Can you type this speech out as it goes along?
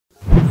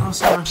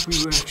last night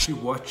we were actually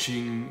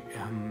watching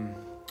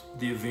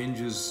the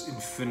Avengers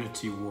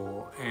Infinity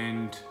War,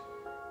 and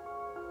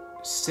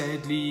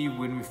sadly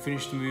when we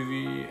finished the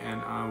movie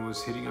and I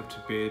was heading up to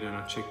bed and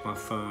I checked my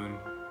phone,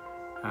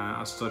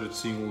 I started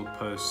seeing all the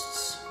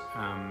posts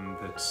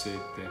that said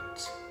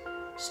that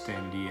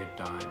Stan Lee had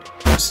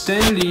died.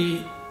 Stan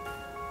Lee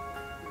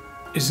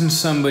isn't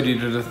somebody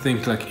that I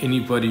think like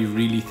anybody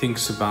really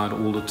thinks about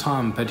all the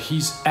time, but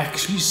he's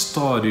actually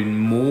starred in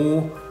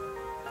more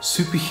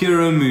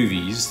superhero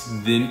movies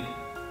than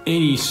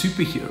any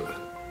superhero.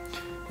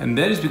 And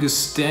that is because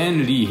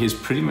Stan Lee has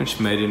pretty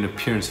much made an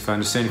appearance, if I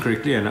understand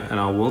correctly, and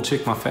I will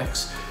check my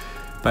facts,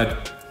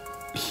 but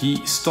he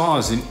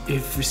stars in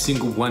every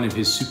single one of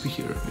his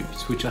superhero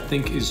movies, which I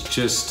think is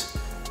just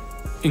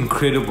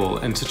incredible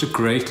and such a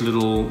great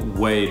little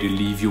way to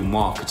leave your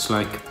mark. It's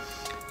like,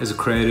 as a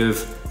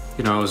creative,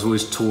 you know, I was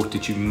always taught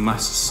that you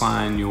must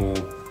sign your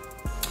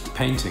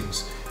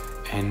paintings,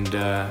 and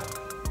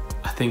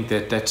I think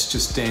that that's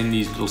just Stan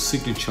Lee's little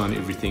signature on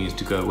everything, is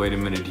to go, wait a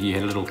minute, he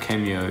had a little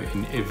cameo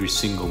in every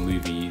single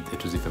movie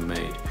that was ever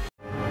made.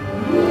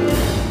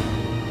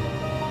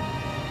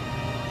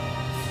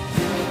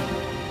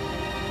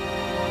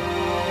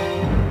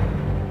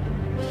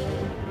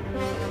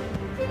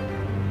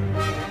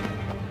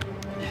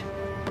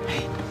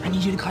 Hey, I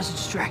need you to cause a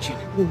distraction.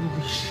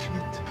 Holy shit.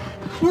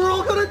 We're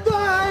all gonna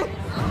die!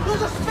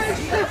 There's a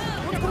spaceship!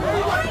 We're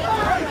all gonna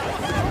die!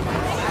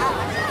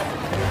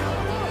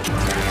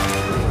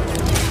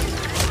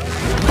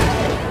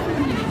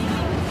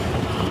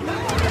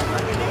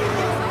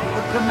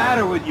 What's the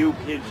matter with you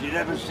kids? You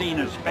never seen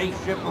a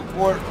spaceship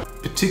before?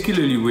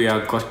 Particularly where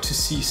I got to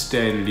see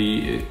Stan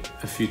Lee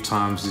a few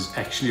times is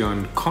actually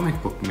on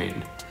Comic Book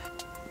Men.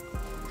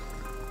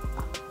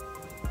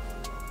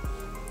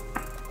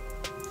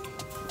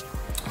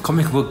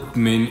 Comic Book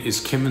Men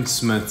is Kevin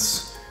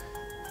Smith's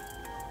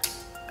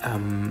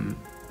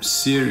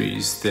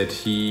series that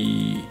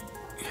he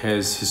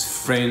has his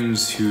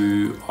friends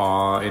who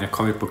are in a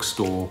comic book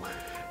store,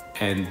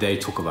 and they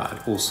talk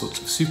about all sorts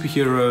of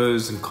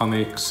superheroes and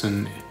comics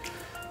and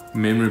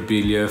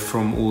memorabilia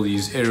from all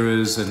these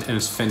eras, and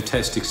it's a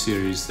fantastic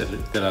series that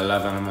I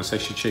love, and I must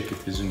actually check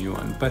if there's a new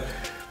one. But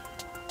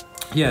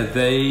yeah,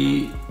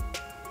 they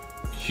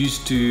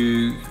used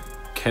to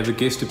have a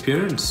guest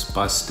appearance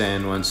by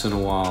Stan once in a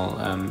while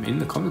in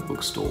the comic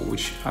book store,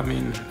 which, I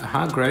mean,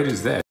 how great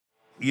is that?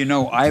 You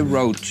know, I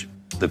wrote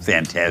the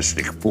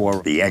Fantastic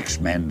Four, the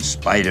X-Men,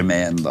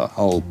 Spider-Man, the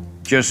Hulk,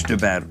 just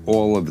about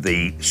all of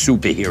the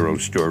superhero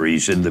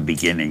stories in the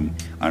beginning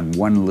on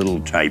one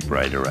little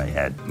typewriter I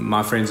had.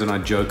 My friends and I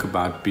joke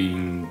about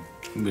being,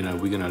 you know,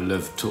 we're gonna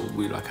live till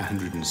we're like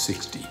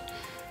 160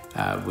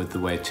 with the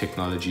way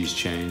technology is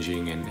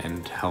changing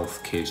and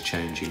healthcare is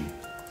changing.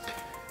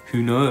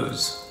 Who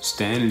knows?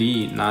 Stan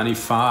Lee,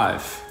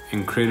 95,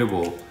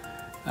 incredible.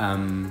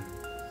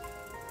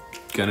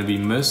 Gonna be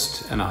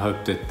missed, and I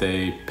hope that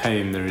they pay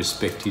him the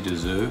respect he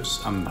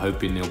deserves. I'm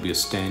hoping there'll be a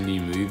Stan Lee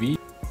movie.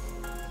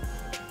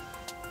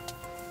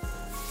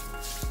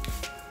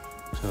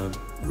 So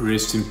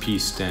rest in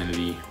peace, Stan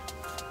Lee.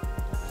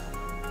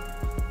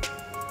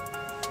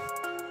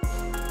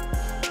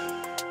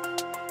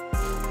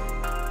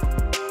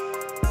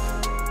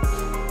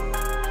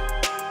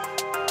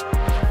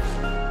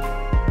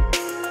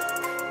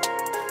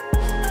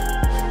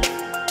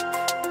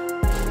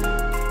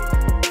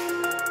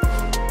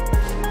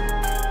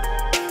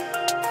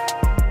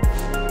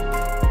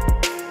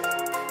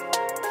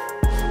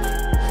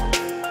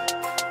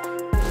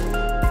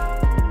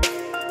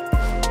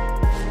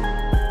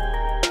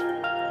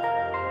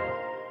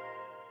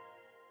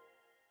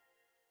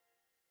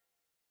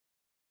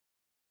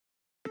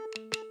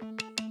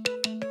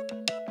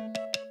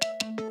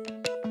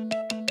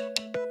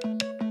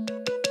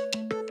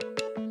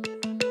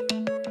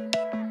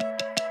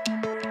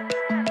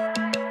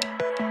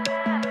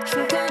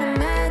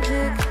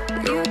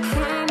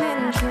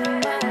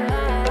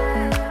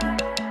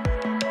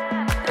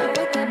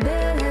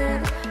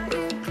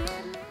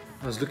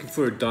 I was looking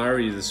for a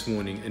diary this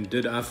morning, and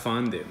did I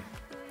find them?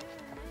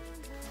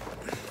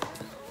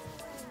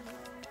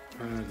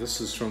 This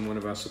is from one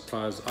of our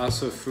suppliers,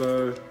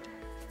 ISOFlow.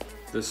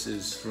 This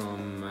is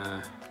from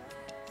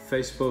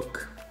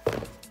Facebook.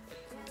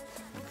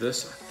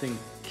 This I think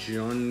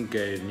John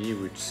gave me,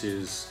 which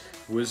says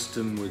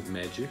Wisdom with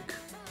Magic.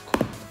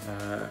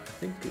 I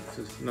think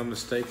if I'm not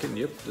mistaken,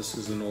 yep, this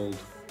is an old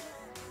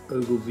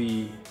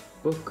Ogilvy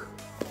book.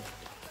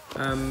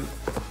 And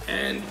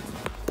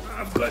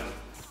I've got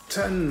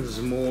tons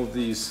more of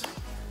these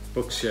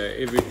books here,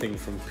 everything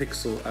from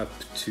Pixel up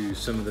to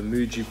some of the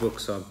Muji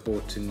books I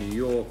bought in New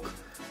York.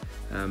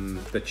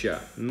 But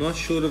yeah, not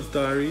short of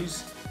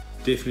diaries.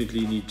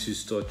 Definitely need to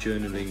start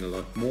journaling a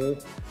lot more.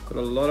 Got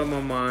a lot on my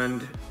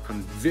mind.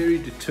 I'm very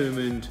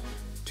determined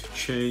to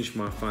change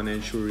my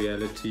financial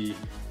reality.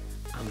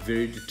 I'm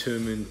very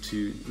determined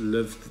to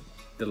live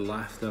the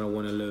life that I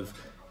want to live.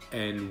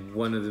 And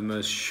one of the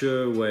most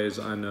sure ways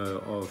I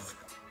know of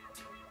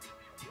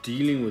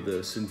dealing with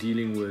this and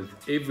dealing with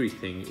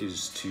everything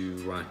is to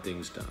write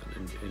things down.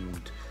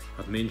 And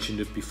I've mentioned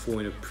it before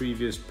in a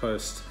previous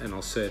post, and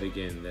I'll say it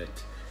again,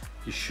 that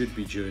you should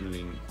be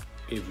journaling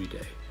every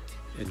day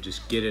and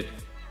just get it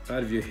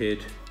out of your head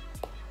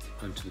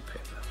onto the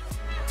paper.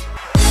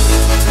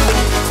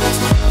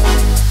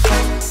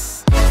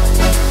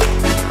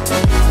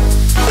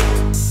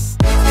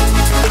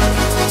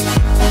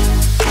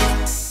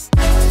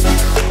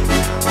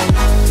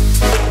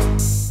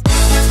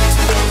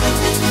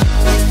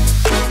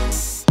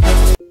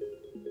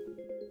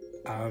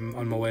 I'm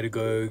on my way to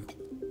go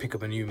pick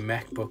up a new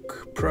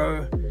MacBook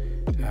Pro.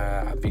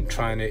 I've been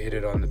trying to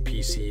edit on the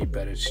PC,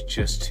 but it's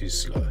just too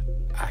slow.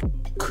 I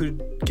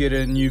could get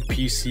a new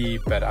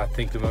PC, but I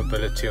think the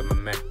mobility of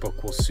my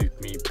MacBook will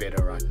suit me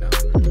better right now.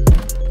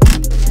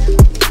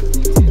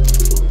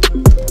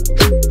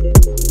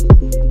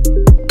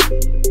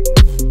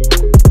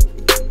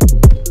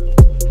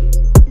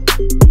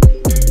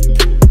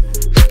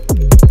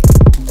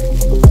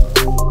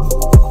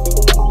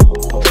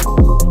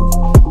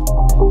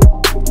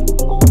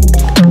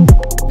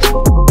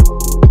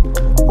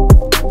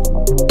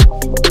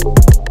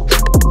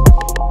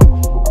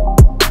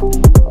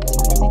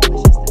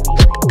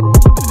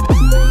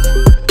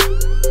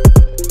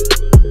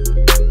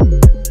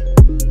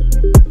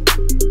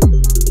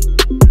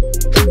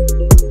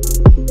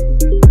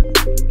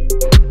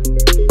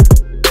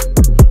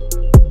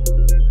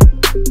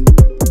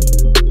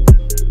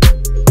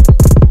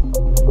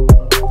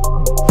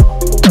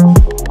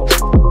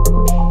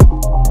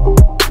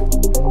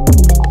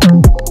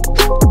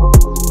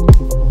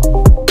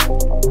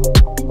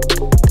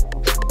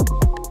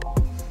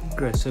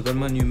 So I got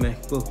my new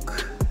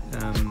MacBook,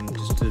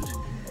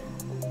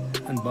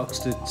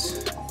 unboxed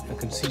it. I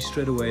can see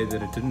straight away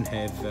that it didn't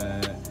have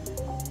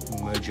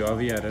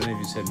Mojave. I don't know if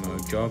you said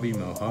Mojave.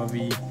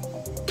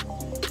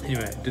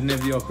 Anyway, it didn't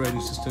have the operating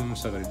system,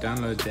 so I got to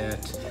download that,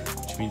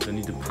 which means I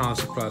need the power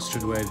supply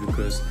straight away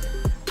because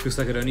it looks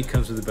like it only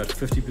comes with about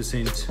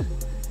 50%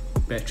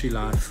 battery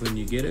life when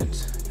you get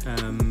it,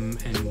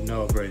 and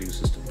no operating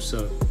system.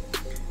 So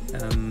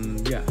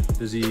yeah,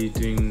 busy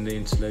doing the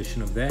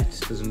installation of that.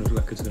 Doesn't look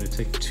like it's going to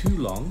take too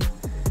long,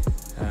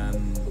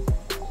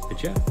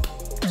 but yeah,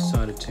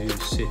 decided to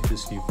set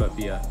this new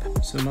puppy up.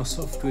 So my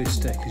software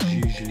stack is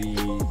usually,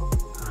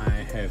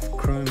 I have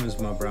Chrome as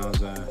my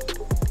browser,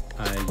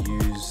 I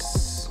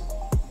use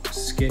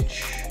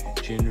Sketch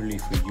generally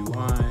for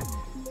UI,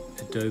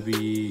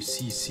 Adobe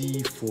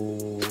CC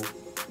for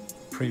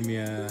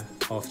Premiere,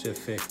 After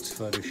Effects,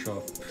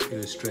 Photoshop,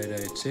 Illustrator,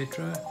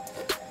 etc.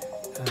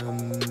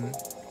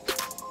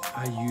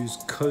 I use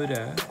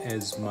Coda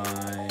as my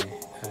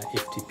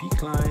FTP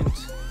client.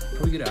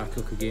 Probably get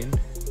Outlook again,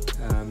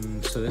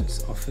 so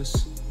that's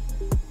Office.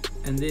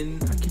 And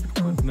then I keep it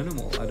quite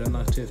minimal. I don't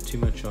like to have too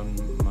much on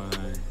my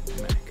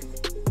Mac.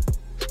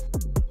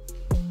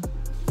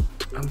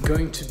 I'm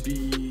going to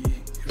be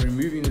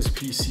removing this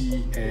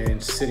PC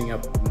and setting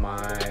up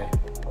my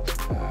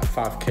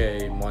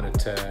 5K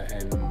monitor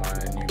and my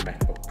new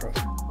MacBook Pro.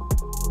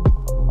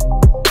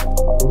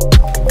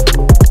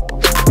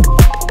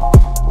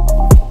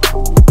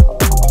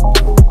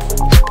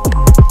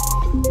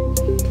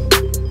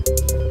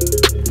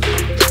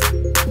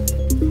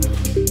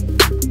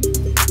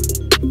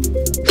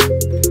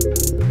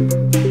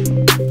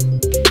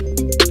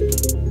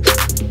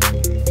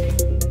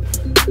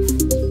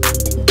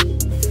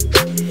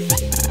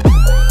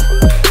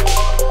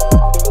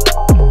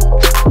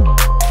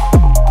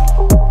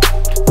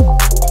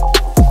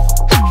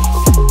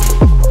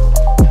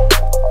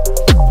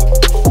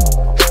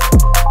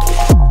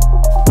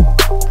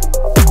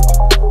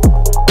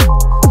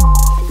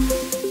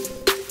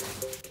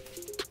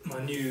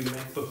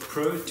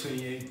 Pro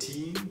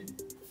 2018.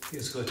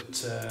 It's got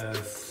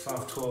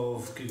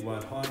 512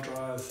 gigabyte hard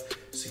drive,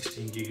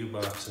 16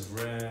 gigabytes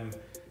of RAM,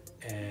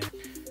 and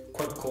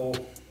quad core,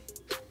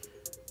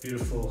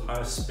 beautiful,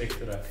 high spec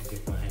that I can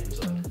get my hands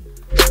on.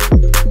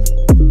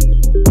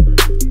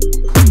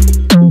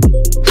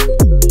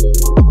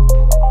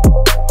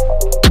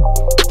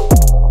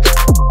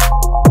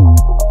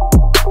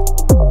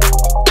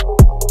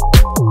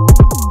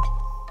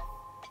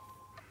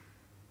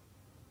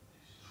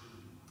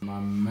 My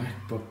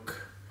MacBook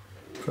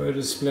Pro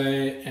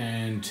display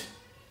and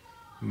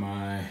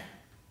my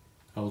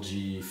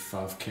LG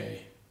 5K.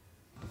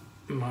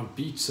 My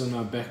Beats are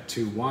now back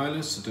to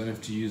wireless. I don't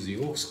have to use the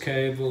aux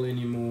cable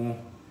anymore,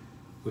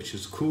 which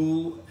is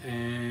cool.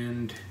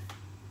 And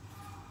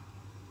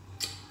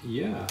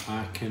yeah,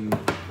 I can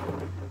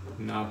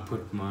now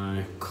put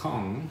my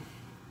Kong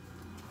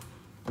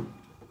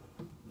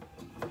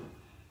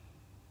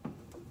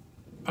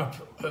up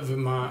over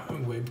my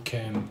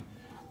webcam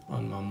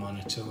on my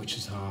monitor, which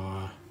is how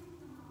I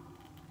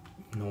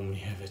normally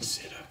have it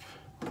set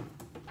up.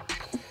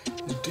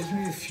 There's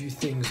definitely a few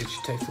things that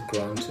you take for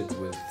granted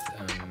with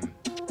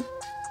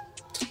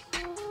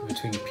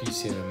between a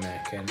PC and a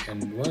Mac,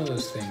 and one of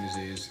those things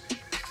is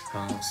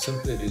how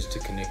simple it is to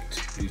connect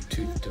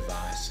Bluetooth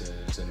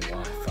devices and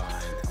Wi-Fi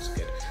and things like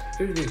that.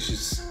 Everything's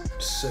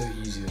just so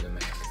easy with a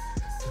Mac.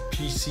 The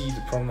PC,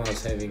 the problem I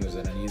was having was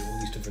that I needed all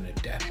these different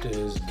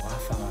adapters,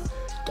 Wi-Fi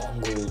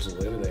dongles or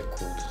whatever they're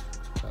called.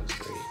 Sounds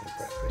very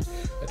inappropriate.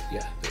 But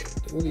yeah,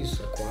 all these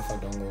Wi-Fi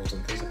dongles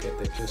and things like that,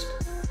 they just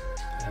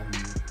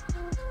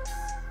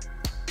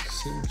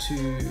seem to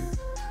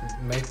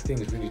make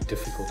things really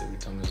difficult every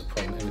time there's a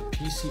problem. And the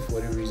PC, for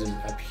whatever reason,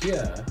 up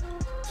here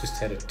just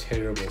had a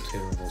terrible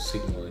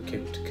signal and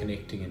kept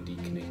connecting and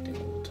deconnecting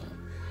all the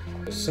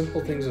time.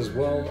 Simple things as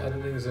well. Other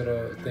things that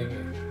are a thing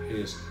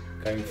is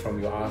going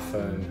from your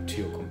iPhone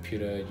to your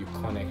computer. You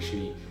can't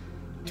actually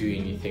do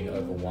anything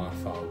over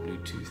Wi-Fi or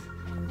Bluetooth,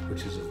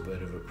 which is a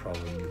bit of a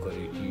problem. You've got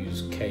to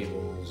use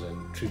cables,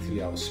 and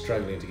truthfully I was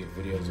struggling to get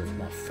videos off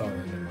my phone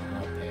and my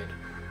iPad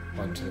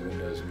onto the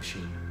Windows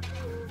machine.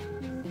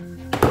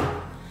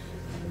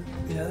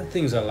 The other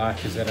things I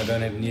like is that I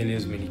don't have nearly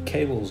as many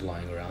cables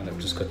lying around. I've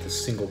just got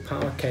this single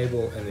power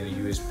cable and then a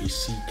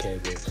USB-C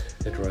cable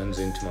that runs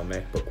into my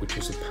MacBook, which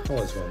also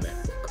powers my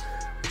MacBook,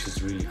 which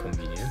is really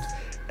convenient.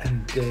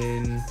 And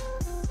then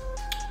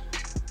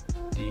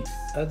the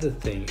other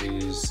thing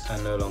is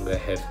I no longer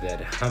have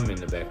that hum in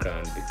the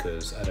background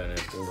because I don't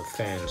have all the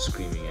fans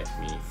screaming at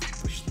me,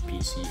 which the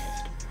PC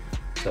had.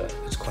 So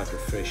it's quite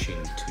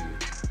refreshing to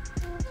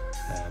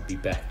be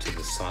back to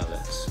the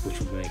silence, which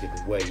will make it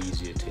way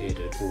easier to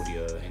edit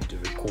audio and to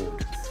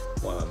record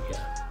while I'm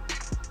here.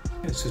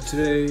 Yeah, so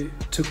today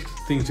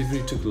things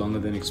really took longer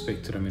than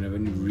expected. I mean, I've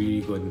only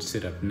really gotten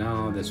set up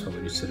now. That's why I'm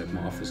going to set up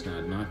my office now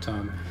at night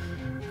time,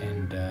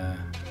 and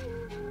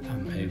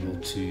I'm able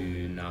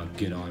to now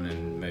get on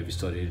and maybe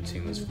start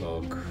editing this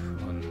vlog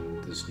on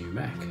this new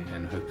Mac,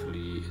 and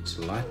hopefully it's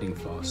lightning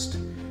fast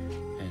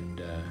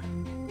and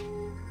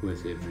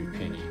worth every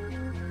penny.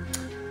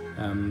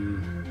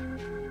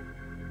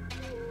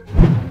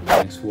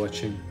 Thanks for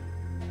watching.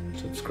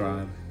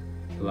 Subscribe,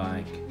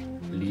 like,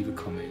 leave a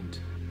comment,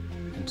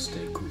 and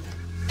stay cool.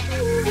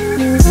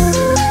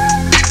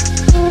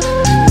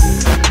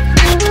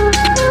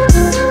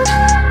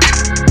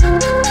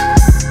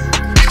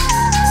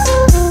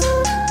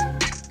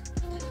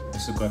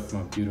 Also got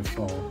my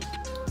beautiful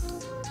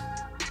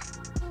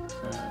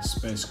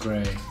space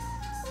gray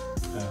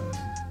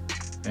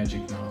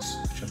Magic mouse,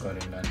 which I got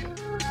in London.